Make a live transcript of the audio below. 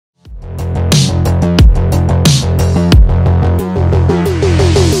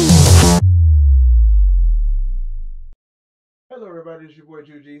everybody, it's your boy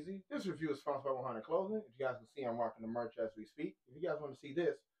Jeezy. This review is sponsored by 100 Clothing. If you guys can see, I'm rocking the merch as we speak. If you guys want to see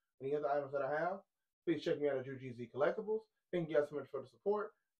this and the other items that I have, please check me out at Jeezy Collectibles. Thank you guys so much for the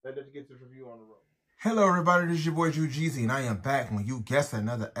support. Let's get this review on the road. Hello everybody, this is your boy Jeezy, and I am back when you guessed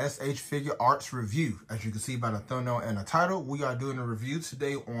another S.H.Figuarts review. As you can see by the thumbnail and the title, we are doing a review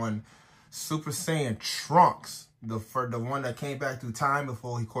today on Super Saiyan Trunks. The one that came back through time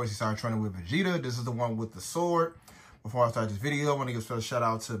before he started training with Vegeta. This is the one with the sword. Before I start this video, I want to give a special shout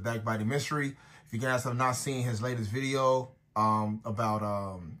out to Backbiting Mystery. If you guys have not seen his latest video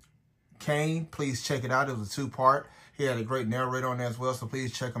about Kane, please check it out. It was a two-part. He had a great narrator on there as well, so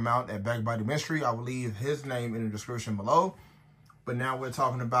please check him out at Backbiting Mystery. I will leave his name in the description below. But now we're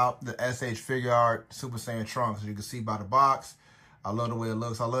talking about the S.H.Figuarts Super Saiyan Trunks. As you can see by the box, I love the way it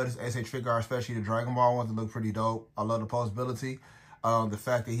looks. I love this S.H.Figuarts, especially the Dragon Ball ones. They look pretty dope. I love the posability. The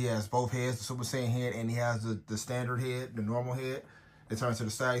fact that he has both heads, the Super Saiyan head, and he has the standard head, the normal head. It turns to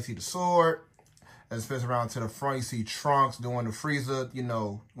the side, you see the sword. And it spins around to the front, you see Trunks doing the Frieza, you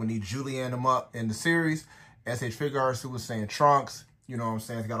know, when he julienne him up in the series. S.H.Figuarts Super Saiyan Trunks, you know what I'm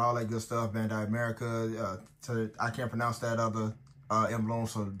saying? It's got all that good stuff. Bandai America. I can't pronounce that other emblem,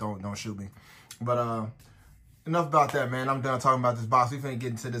 so don't shoot me. But enough about that, man. I'm done talking about this box. We finna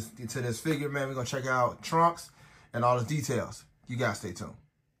get into this figure, man. We're gonna check out Trunks and all the details. You guys stay tuned.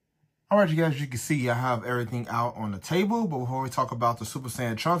 All right, you guys, you can see I have everything out on the table. But before we talk about the Super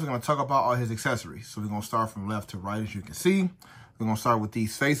Saiyan Trunks, we're going to talk about all his accessories. So we're going to start from left to right, as you can see. We're going to start with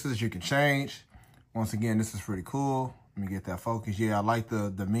these faces you can change. Once again, this is pretty cool. Let me get that focus. Yeah, I like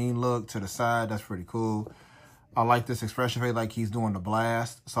the mean look to the side. That's pretty cool. I like this expression face like he's doing the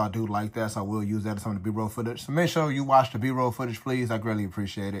blast. So I do like that. So I will use that in some of the B-roll footage. So make sure you watch the B-roll footage, please. I greatly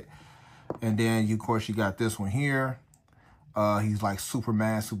appreciate it. And then, of course, you got this one here. He's like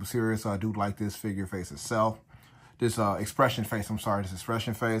Superman, super serious. So I do like this figure face itself. This expression face, this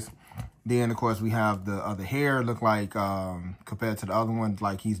expression face. Then, of course, we have the other hair. Look like, compared to the other one,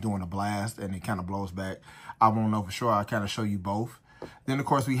 like he's doing a blast and it kind of blows back. I won't know for sure. I kind of show you both. Then, of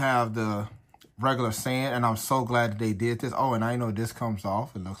course, we have the regular Saiyan, and I'm so glad that they did this. Oh, and I know this comes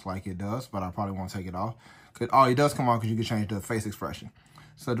off. It looks like it does, but I probably won't take it off. Oh, it does come off because you can change the face expression.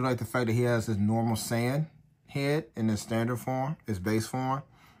 So I do like the fact that he has his normal Saiyan head in its standard form, its base form.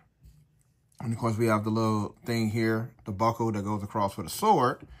 And of course we have the little thing here, the buckle that goes across with a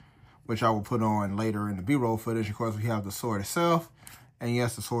sword, which I will put on later in the B-roll footage. Of course we have the sword itself. And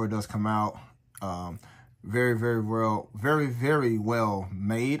yes, the sword does come out very, very well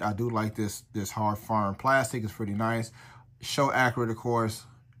made. I do like this hard firm plastic. It's pretty nice. So accurate, of course,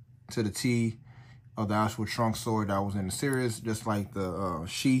 to the T of the actual trunk sword that was in the series, just like the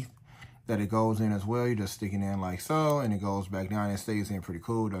sheath that it goes in as well. You just stick it in like so, and it goes back down and stays in pretty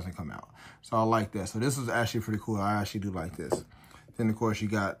cool. It doesn't come out. So I like that. So this is actually pretty cool. I actually do like this. Then, of course, you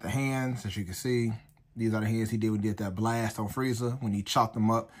got the hands, as you can see. These are the hands he did when he did that blast on Frieza, when he chopped them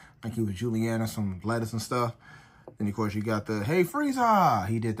up like he was julienne some lettuce and stuff. Then, of course, you got the, hey, Frieza!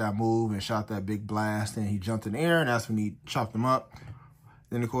 He did that move and shot that big blast, and he jumped in the air, and that's when he chopped them up.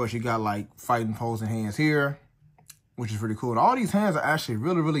 Then, of course, you got, like, fighting posing hands here, which is pretty cool. And all these hands are actually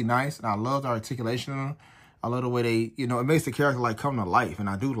really, really nice. And I love the articulation of them. I love the way they, you know, it makes the character like come to life. And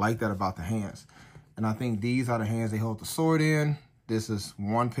I do like that about the hands. And I think these are the hands they hold the sword in. This is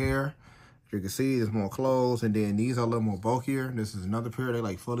one pair. As you can see, there's more closed. And then these are a little more bulkier. This is another pair. They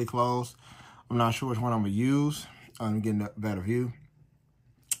like fully closed. I'm not sure which one I'm going to use. I'm getting a better view.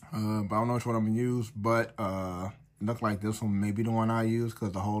 But I don't know which one I'm going to use. But it looks like this one may be the one I use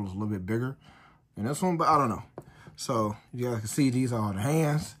because the hole is a little bit bigger than this one. But I don't know. So you guys can see these are all the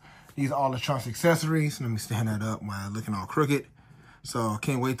hands. These are all the Trunks accessories. Let me stand that up while looking all crooked. So I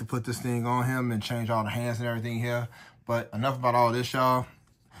can't wait to put this thing on him and change all the hands and everything here. But enough about all this, y'all.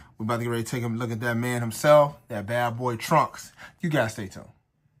 We're about to get ready to take a look at that man himself, that bad boy Trunks. You guys stay tuned.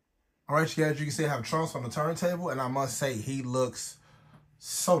 All right, you guys, you can see I have Trunks on the turntable, and I must say he looks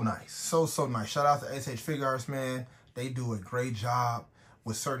so nice. So nice. Shout out to S.H.Figuarts, man. They do a great job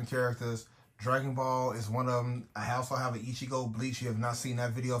with certain characters. Dragon Ball is one of them. I also have an Ichigo Bleach. You have not seen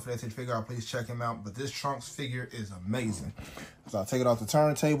that video for S.H.Figuarts, please check him out. But this Trunks figure is amazing. So I'll take it off the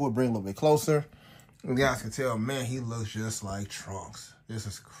turntable, bring it a little bit closer. You guys can tell, man, he looks just like Trunks. This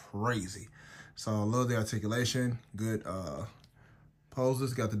is crazy. So I love the articulation. Good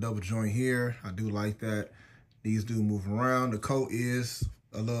poses. Got the double joint here. I do like that. These do move around. The coat is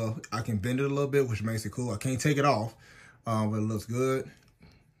a little, I can bend it a little bit, which makes it cool. I can't take it off, but it looks good.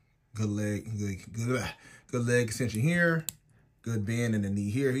 Good leg, good leg extension here. Good bend in the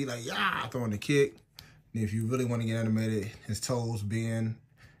knee here. He like, yeah, throwing the kick. And if you really want to get animated, his toes bend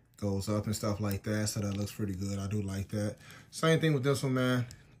goes up and stuff like that. So that looks pretty good. I do like that. Same thing with this one, man.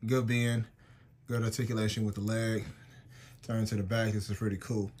 Good bend, good articulation with the leg. Turn to the back. This is pretty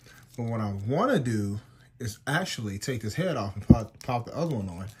cool. But what I want to do is actually take this head off and pop the other one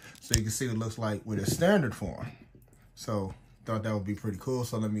on so you can see what it looks like with its standard form. So thought that would be pretty cool.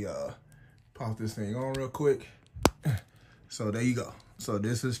 So let me pop this thing on real quick. So there you go. So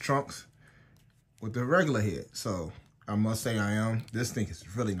this is Trunks with the regular head. So I must say this thing is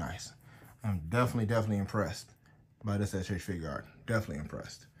really nice. I'm definitely impressed by this S.H.Figuarts. Definitely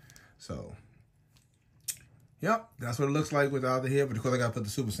impressed. So, yep, that's what it looks like without the head. But of course, I gotta put the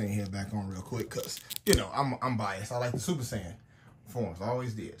Super Saiyan head back on real quick because, you know, I'm biased. I like the Super Saiyan forms. I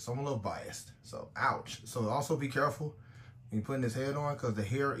always did. So I'm a little biased. So, ouch. So also be careful when you're putting this head on because the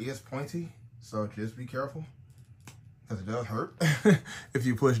hair is pointy. So just be careful because it does hurt. If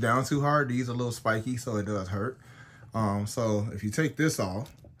you push down too hard, these are a little spiky, so it does hurt. So if you take this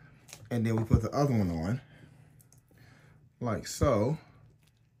off and then we put the other one on, like so.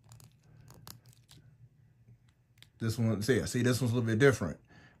 This one, see, this one's a little bit different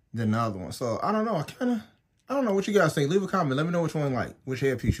than the other one. So I don't know. I don't know what you guys think. Leave a comment. Let me know which one which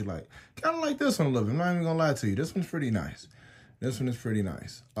headpiece you like. Kind of like this one a little bit. I'm not even gonna lie to you. This one's pretty nice. This one is pretty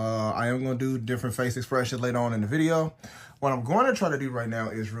nice. I am gonna do different face expressions later on in the video. What I'm going to try to do right now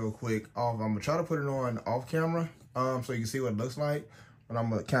is real quick. I'm gonna try to put it on off camera, so you can see what it looks like. But I'm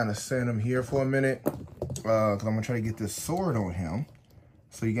gonna kind of send him here for a minute, because I'm gonna try to get this sword on him,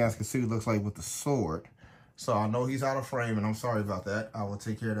 so you guys can see what it looks like with the sword. So I know he's out of frame, and I'm sorry about that. I will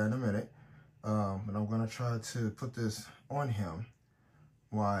take care of that in a minute. But I'm gonna try to put this on him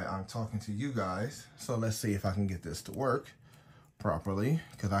while I'm talking to you guys. So let's see if I can get this to work properly,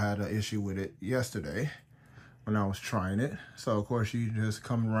 because I had an issue with it yesterday when I was trying it. So of course you just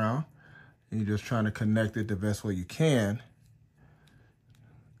come around and you're just trying to connect it the best way you can,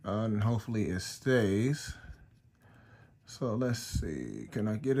 and hopefully it stays. So let's see, can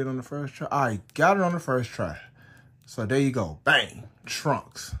I get it on the first try? I got it on the first try. So there you go, bang,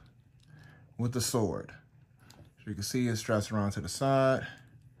 Trunks with the sword. So you can see it straps around to the side.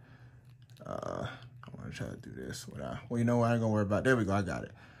 I'm gonna try to do this without, well, you know what, I ain't gonna worry about, there we go, I got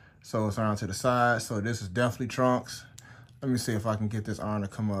it. So it's around to the side, so this is definitely Trunks. Let me see if I can get this arm to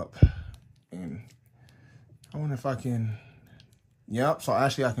come up. And I wonder if I can, yep, so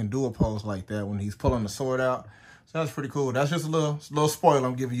actually I can do a pose like that when he's pulling the sword out. So that's pretty cool. That's just a little spoiler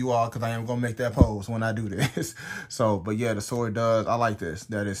I'm giving you all, because I am going to make that pose when I do this. So, but yeah, the sword does, I like this,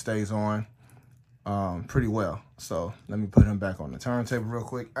 that it stays on pretty well. So let me put him back on the turntable real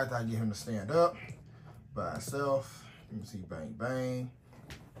quick after I get him to stand up by himself. Let me see, bang, bang.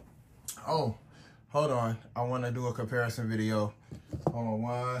 Oh, hold on. I want to do a comparison video. Hold on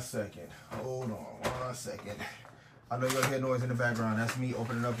 1 second. Hold on 1 second. I know you'll hear noise in the background. That's me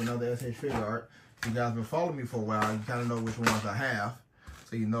opening up another S.H.Figuarts. You guys been following me for a while. You kind of know which ones I have.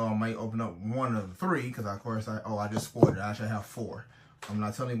 So you know I might open up one of the three, because of course I just spoiled it. I actually have 4. I'm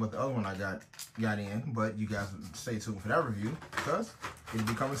not telling you what the other one I got in, but you guys stay tuned for that review, because it'll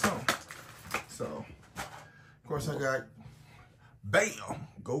be coming soon. So of course I got, bam,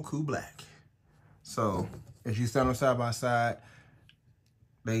 Goku Black. So if you stand them side by side,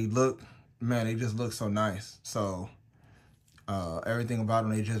 they look, man, they just look so nice. So everything about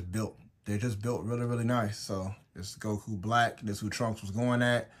them, they just built really nice. So this is Goku Black. This is who Trunks was going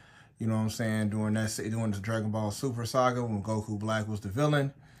at. You know what I'm saying? During the Dragon Ball Super Saga, when Goku Black was the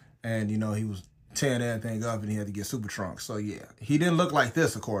villain, and you know he was tearing everything up, and he had to get Super Trunks. So yeah, he didn't look like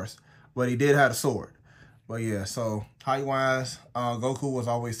this, of course, but he did have a sword. But yeah, so height-wise, Goku was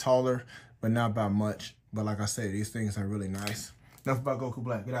always taller, but not by much. But like I said, these things are really nice. Enough about Goku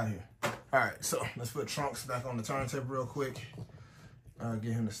Black. Get out of here. All right, so let's put Trunks back on the turntable real quick.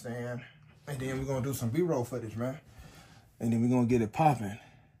 Get him to stand. And then we're going to do some B-roll footage, man. And then we're going to get it popping.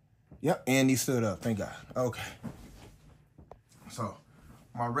 Yep, and he stood up. Thank God. Okay. So,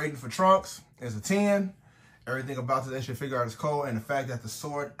 my rating for Trunks is a 10. Everything about this S.H.Figuarts is cool. And the fact that the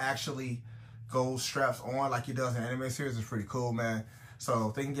sword actually goes straps on like he does in anime series is pretty cool, man.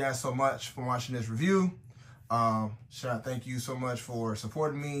 So, thank you guys so much for watching this review. Thank you so much for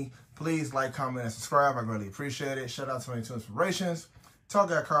supporting me. Please like, comment, and subscribe. I greatly appreciate it. Shout out to 22 Inspirations. Talk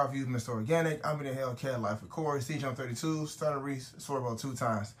Guy Car Reviews, Mr. Organic. I'm in the Hellcat Life with Corey. CJM32. Started Reese. Sorbo 2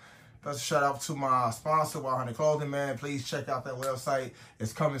 times. That's a shout out to my sponsor, 100 Clothing, man. Please check out that website.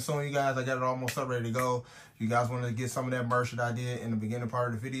 It's coming soon, you guys. I got it almost up, ready to go. If you guys want to get some of that merch that I did in the beginning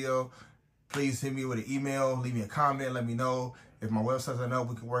part of the video, please hit me with an email. Leave me a comment. Let me know. If my website's enough,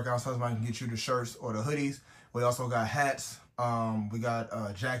 we can work out something. I can get you the shirts or the hoodies. We also got hats. We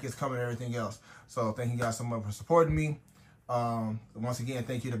got jackets coming and everything else. So thank you guys so much for supporting me. Once again,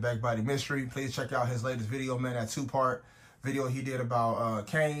 thank you to Backbody Mystery. Please check out his latest video, man. That 2-part video he did about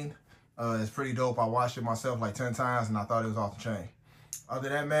Kane. It's pretty dope. I watched it myself like 10 times, and I thought it was off the chain. Other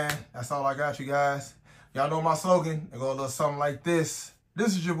than that, man, that's all I got, you guys. Y'all know my slogan. It go a little something like this.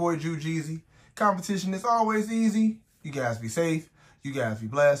 This is your boy, Ju Jeezy. Competition is always easy. You guys be safe. You guys be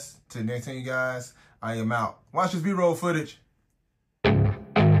blessed. Till next time, you guys, I am out. Watch this B-roll footage.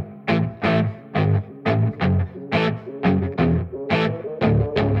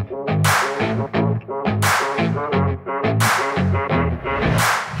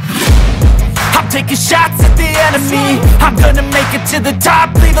 Taking shots at the enemy. I'm gonna make it to the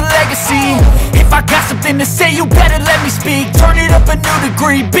top, leave a legacy. If I got something to say, you better let me speak. Turn it up a new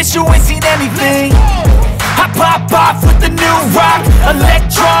degree, bitch, you ain't seen anything. I pop off with the new rock,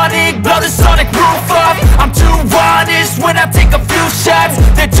 electronic, blow the sonic roof up. I'm too honest when I take a few shots.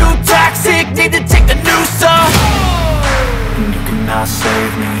 They're too toxic, need to take a new song. And you cannot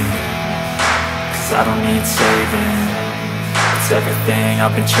save me, cause I don't need saving. It's everything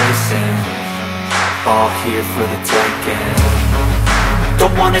I've been chasing, all here for the taking.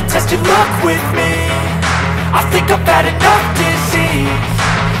 Don't wanna test your luck with me, I think I've had enough disease.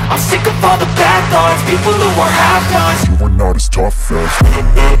 I'm sick of all the bad thoughts, people who are half-nots. You are not as tough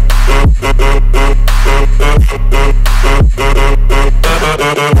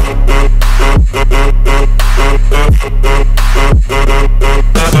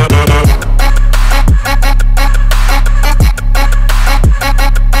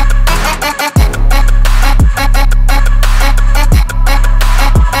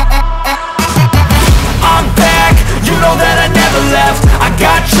I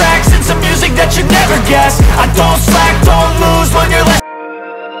got tracks and some music that you never guess. I don't slack, don't lose, learn your lesson.